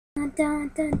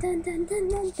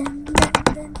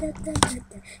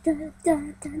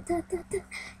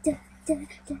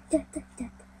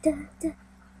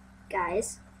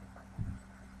Guys,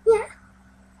 Yeah,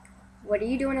 what are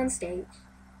you doing on stage?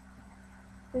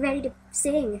 we're ready to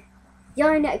sing.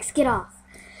 You're next, get off.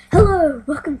 Hello,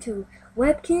 welcome to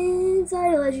Webkinz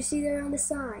Idol, as you see there on the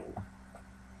sign.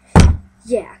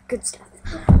 Yeah, good stuff.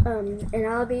 And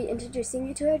I'll be introducing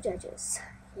you to our judges.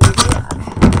 Here they are.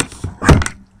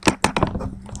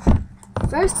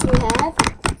 First we have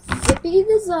Zippy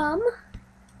the Zum.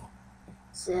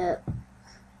 So,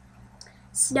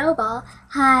 Snowball,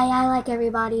 hi, I like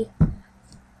everybody.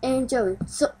 And Joey,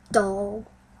 sup dog.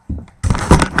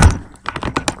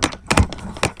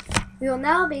 We will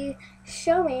now be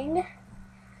showing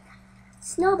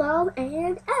Snowball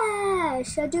and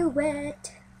Ash a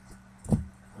duet.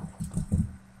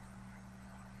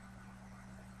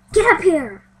 Get up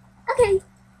here! Okay.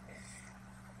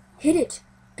 Hit it,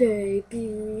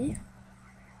 baby.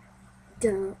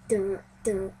 Dun dun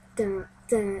dun dun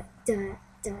dun dun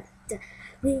dun dun.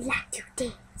 We like to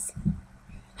dance.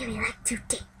 And we like to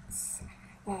dance.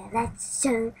 And let's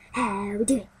show how we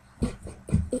do it.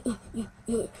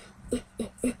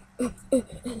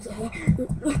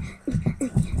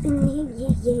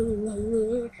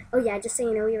 Oh yeah, just so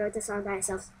you know, we wrote the song by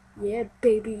ourselves. Yeah,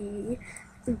 baby.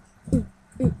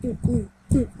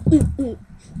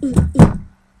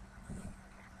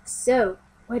 So,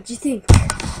 what'd you think?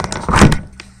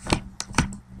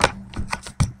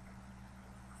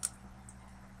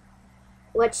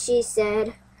 What she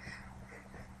said.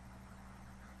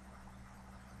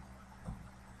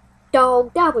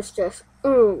 Dog, that was just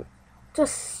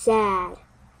sad.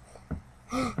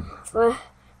 What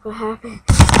happened?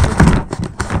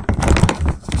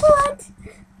 What?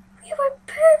 You were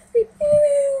perfect.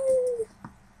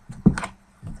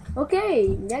 Okay,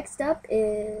 next up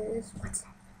is what's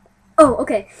that? Oh,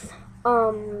 okay.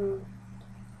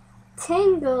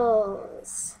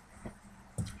 Tangles.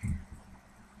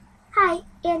 Hi,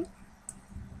 and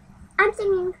I'm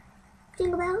singing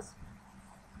Jingle Bells.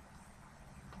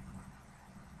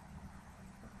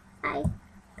 Hi.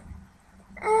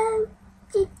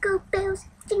 Jingle bells,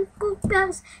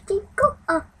 jingle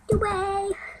all the way.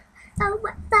 Oh,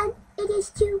 what fun it is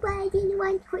to ride in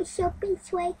one horse open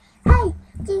sleigh. Hey,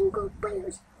 jingle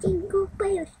bells, jingle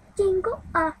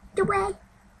all the way.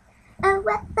 Oh,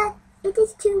 what fun it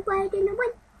is to ride in a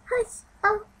one horse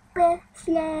open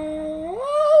sleigh.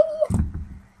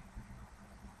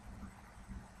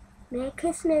 Merry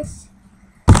Christmas.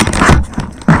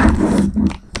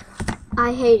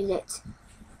 I hated it.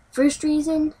 First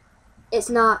reason, it's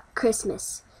not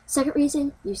Christmas. Second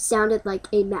reason, you sounded like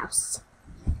a mouse.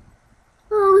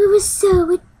 Oh, it was so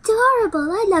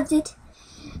adorable. I loved it.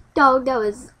 Dog,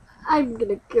 I'm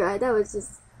gonna cry. That was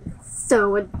just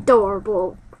so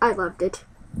adorable. I loved it.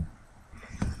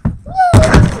 Yay!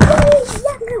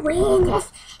 I'm gonna win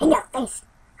this in your face.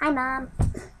 Hi, Mom.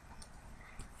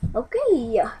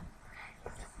 Okay.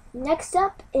 Next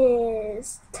up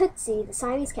is Tootsie, the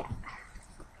Siamese cat.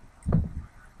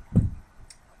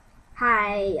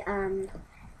 Hi, and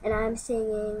I'm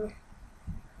singing,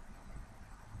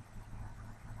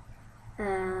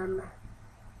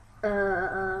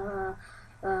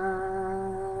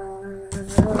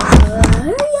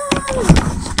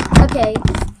 okay,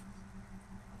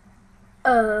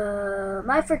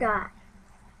 I forgot.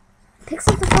 Pick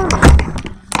something for me.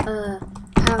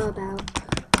 How about,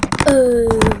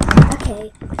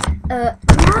 Okay. No,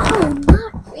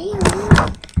 not really.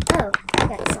 oh, I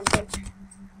got something.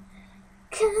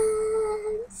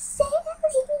 Come sailing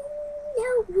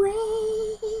away.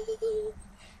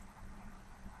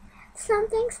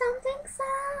 Something. Something.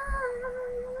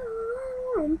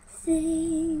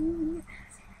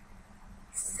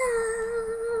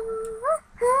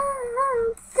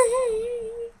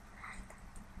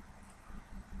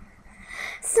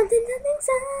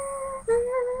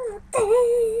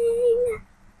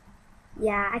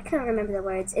 Yeah, I couldn't remember the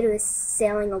words. It was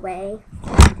sailing away.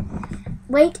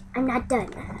 Wait, I'm not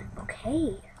done.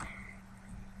 Okay.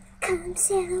 Come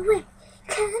sail away,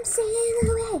 come sail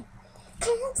away,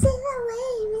 come sail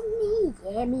away with me,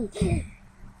 yeah me.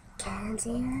 Come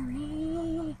sail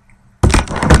away.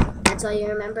 That's all you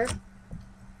remember?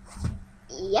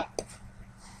 Yep.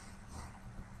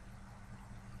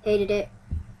 Hated it.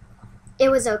 It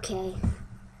was okay.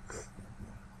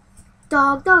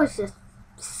 Dog, that was just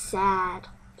sad.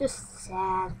 Just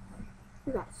sad.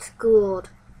 You got schooled.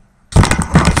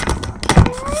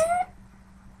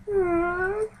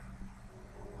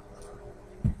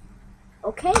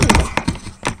 Okay.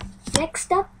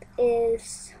 Next up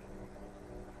is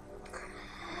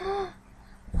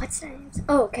What's their names?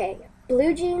 Oh, okay.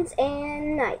 Blue Jeans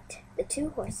and Knight, the two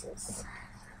horses.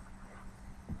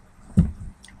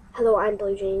 Hello, I'm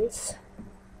Blue Jeans.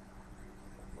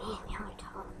 Man, y'all are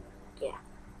tall. Yeah,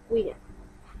 we know.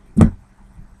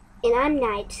 And I'm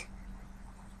Knight.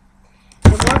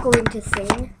 And we're going to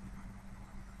sing.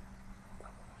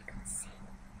 I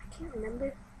can't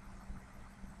remember.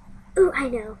 Ooh, I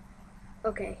know.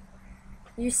 Okay.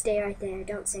 You stay right there.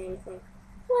 Don't say anything.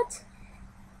 What?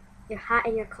 You're hot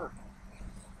in your car.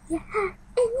 You're hot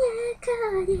in your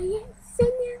car, yes, and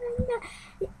you're in the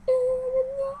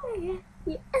air.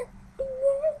 You're up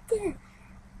in your car.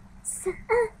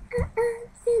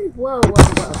 Whoa.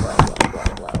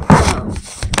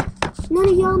 None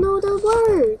of y'all know the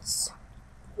words.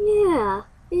 Yeah,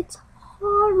 it's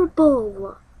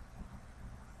horrible.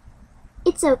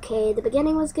 It's okay. The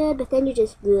beginning was good, but then you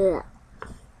just... Bleh.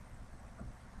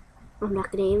 I'm not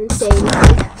gonna even say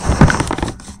anything.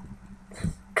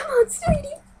 Come on,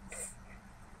 sweetie.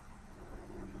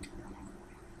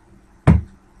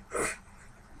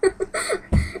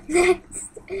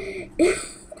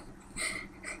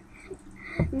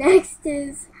 Next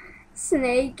is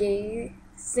Snakey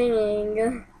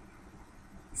singing.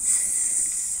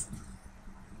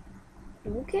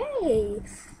 Okay.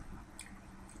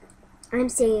 I'm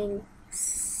singing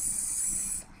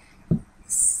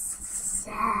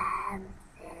Sally.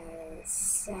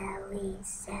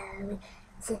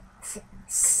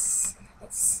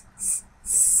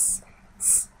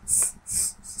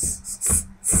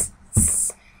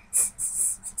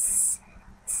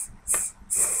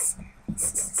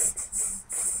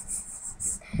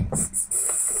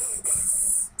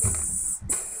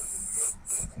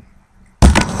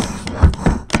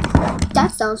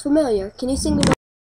 That sounds familiar. Can you sing the